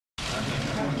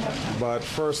But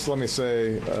first, let me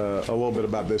say a little bit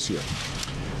about this year.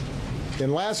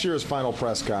 In last year's final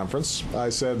press conference, I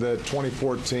said that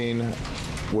 2014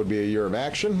 would be a year of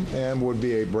action and would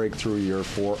be a breakthrough year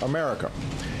for America.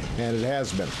 And it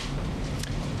has been.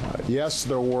 Yes,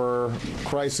 there were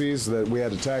crises that we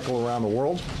had to tackle around the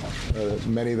world,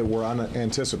 many that were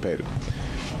unanticipated.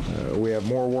 We have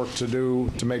more work to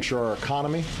do to make sure our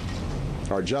economy,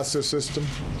 our justice system,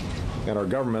 and our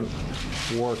government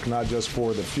work not just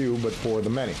for the few, but for the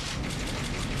many.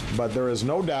 But there is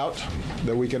no doubt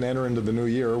that we can enter into the new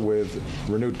year with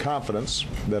renewed confidence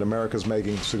that America is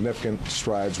making significant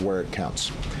strides where it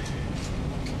counts.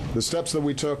 The steps that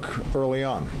we took early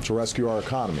on to rescue our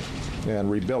economy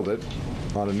and rebuild it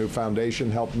on a new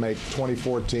foundation helped make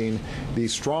 2014 the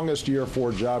strongest year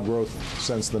for job growth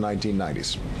since the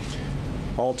 1990s.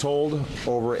 All told,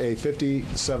 over a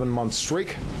 57-month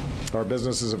streak, our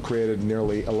businesses have created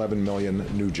nearly 11 million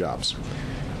new jobs.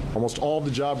 Almost all of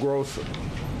the job growth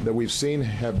that we've seen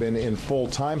have been in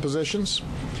full-time positions.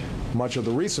 Much of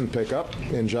the recent pickup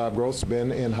in job growth has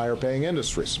been in higher-paying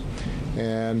industries.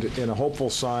 And in a hopeful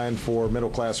sign for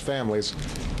middle-class families,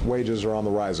 wages are on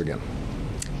the rise again.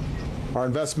 Our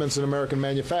investments in American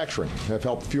manufacturing have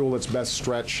helped fuel its best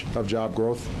stretch of job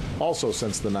growth also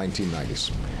since the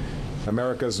 1990s.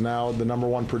 America is now the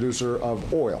 #1 producer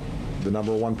of oil, the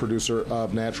 #1 producer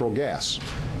of natural gas.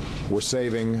 We're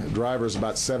saving drivers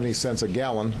about 70 cents a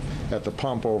gallon at the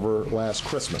pump over last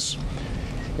Christmas.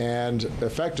 And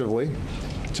effectively,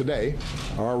 today,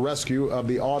 our rescue of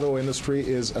the auto industry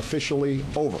is officially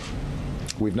over.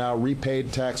 We've now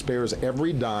repaid taxpayers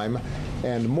every dime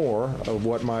and more of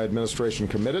what my administration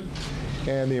committed,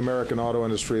 and the American auto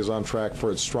industry is on track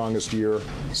for its strongest year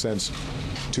since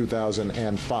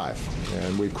 2005.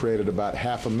 And we've created about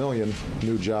 500,000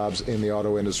 new jobs in the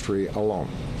auto industry alone.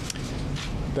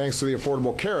 Thanks to the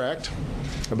Affordable Care Act,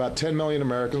 about 10 million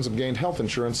Americans have gained health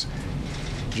insurance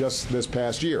just this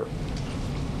past year.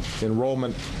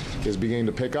 Enrollment is beginning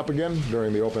to pick up again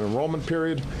during the open enrollment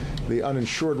period. The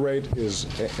uninsured rate is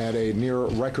at a near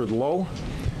record low.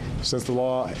 Since the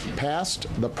law passed,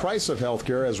 the price of health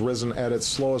care has risen at its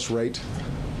slowest rate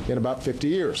in about 50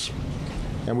 years.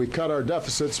 And we cut our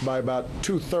deficits by about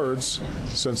 2/3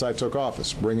 since I took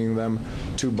office, bringing them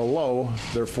to below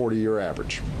their 40-year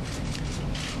average.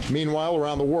 Meanwhile,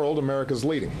 around the world, America's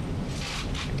leading.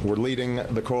 We're leading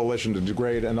the coalition to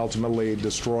degrade and ultimately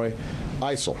destroy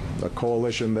ISIL, a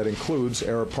coalition that includes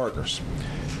Arab partners.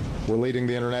 We're leading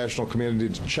the international community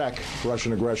to check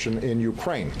Russian aggression in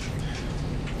Ukraine.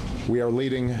 We are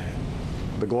leading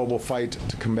the global fight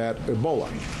to combat Ebola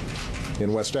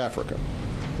in West Africa.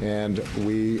 And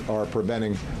we are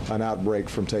preventing an outbreak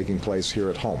from taking place here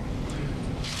at home.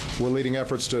 We're leading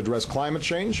efforts to address climate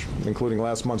change, including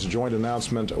last month's joint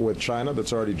announcement with China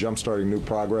that's already jump-starting new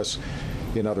progress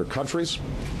in other countries.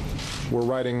 We're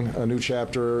writing a new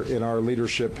chapter in our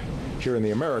leadership here in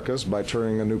the Americas by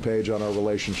turning a new page on our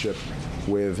relationship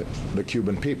with the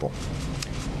Cuban people.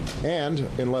 And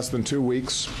in less than 2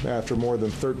 weeks, after more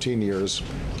than 13 years,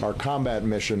 our combat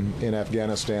mission in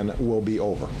Afghanistan will be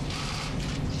over.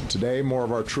 Today, more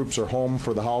of our troops are home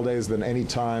for the holidays than any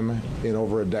time in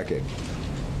over a decade.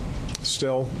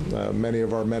 Still, many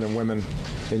of our men and women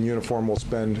in uniform will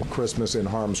spend Christmas in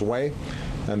harm's way,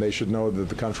 and they should know that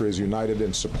the country is united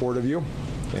in support of you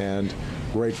and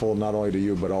grateful not only to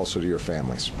you but also to your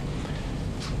families.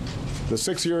 The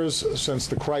 6 years since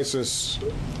the crisis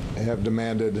have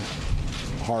demanded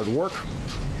hard work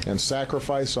and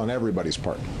sacrifice on everybody's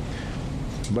part.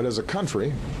 But as a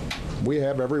country, we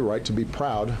have every right to be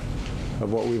proud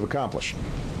of what we've accomplished.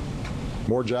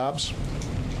 More jobs,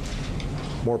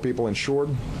 more people insured,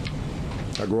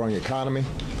 a growing economy,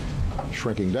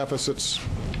 shrinking deficits,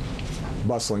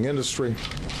 bustling industry,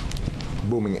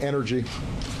 booming energy.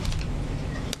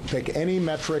 Pick any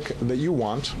metric that you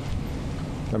want,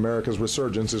 America's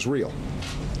resurgence is real.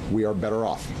 We are better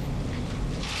off.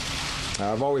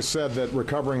 I've always said that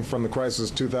recovering from the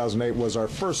crisis of 2008 was our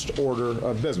first order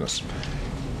of business.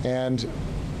 And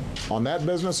on that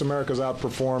business, America's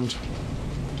outperformed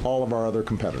all of our other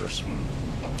competitors.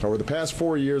 Over the past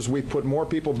 4 years, we've put more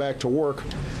people back to work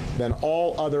than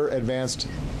all other advanced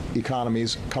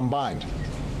economies combined.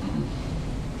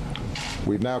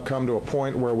 We've now come to a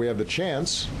point where we have the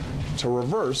chance to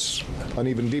reverse an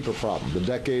even deeper problem, the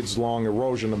decades-long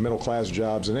erosion of middle-class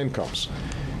jobs and incomes,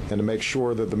 and to make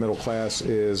sure that the middle class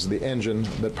is the engine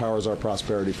that powers our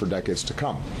prosperity for decades to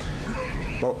come.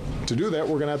 But to do that,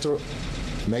 we're going to have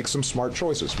to make some smart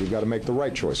choices. We've got to make the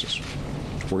right choices.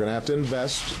 We're going to have to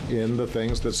invest in the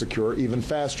things that secure even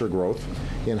faster growth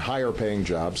in higher-paying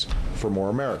jobs for more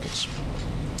Americans.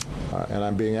 And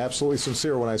I'm being absolutely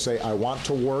sincere when I say I want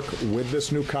to work with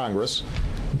this new Congress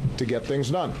to get things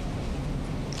done,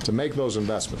 to make those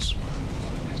investments,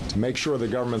 to make sure the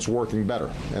government's working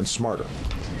better and smarter.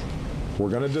 We're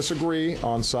going to disagree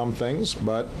on some things,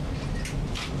 but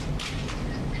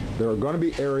there are going to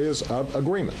be areas of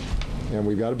agreement, and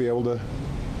we've got to be able to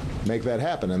make that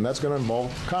happen, and that's going to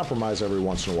involve compromise every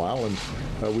once in a while,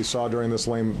 and we saw during this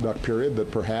lame duck period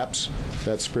that perhaps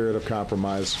that spirit of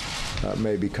compromise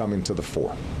may be coming to the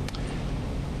fore.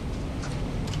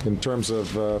 In terms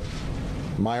of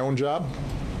my own job,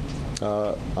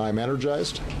 I'm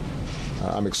energized.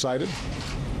 I'm excited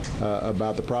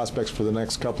about the prospects for the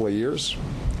next couple of years,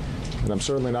 and I'm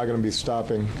certainly not going to be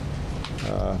stopping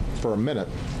for a minute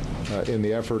in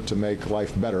the effort to make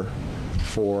life better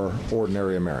for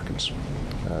ordinary Americans,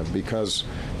 because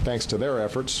thanks to their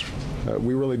efforts,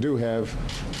 we really do have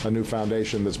a new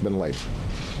foundation that's been laid.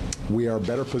 We are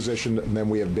better positioned than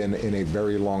we have been in a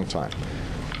very long time.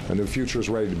 A new future is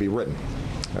ready to be written.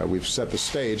 We've set the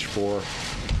stage for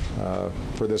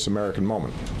this American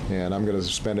moment, and I'm going to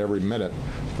spend every minute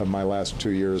of my last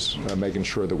 2 years making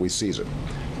sure that we seize it.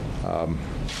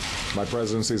 My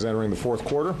presidency is entering the fourth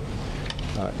quarter.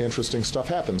 Interesting stuff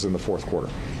happens in the fourth quarter,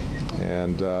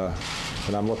 and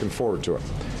I'm looking forward to it.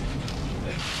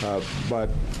 But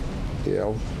you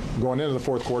know, going into the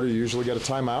fourth quarter, you usually get a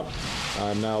timeout.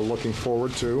 I'm now looking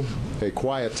forward to a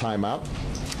quiet timeout,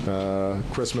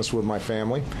 Christmas with my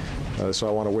family. So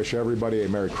I want to wish everybody a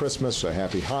Merry Christmas, a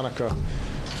Happy Hanukkah,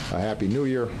 a Happy New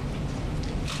Year.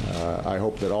 I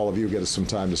hope that all of you get some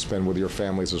time to spend with your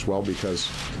families as well, because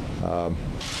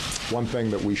one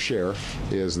thing that we share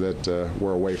is that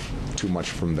we're away too much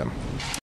from them.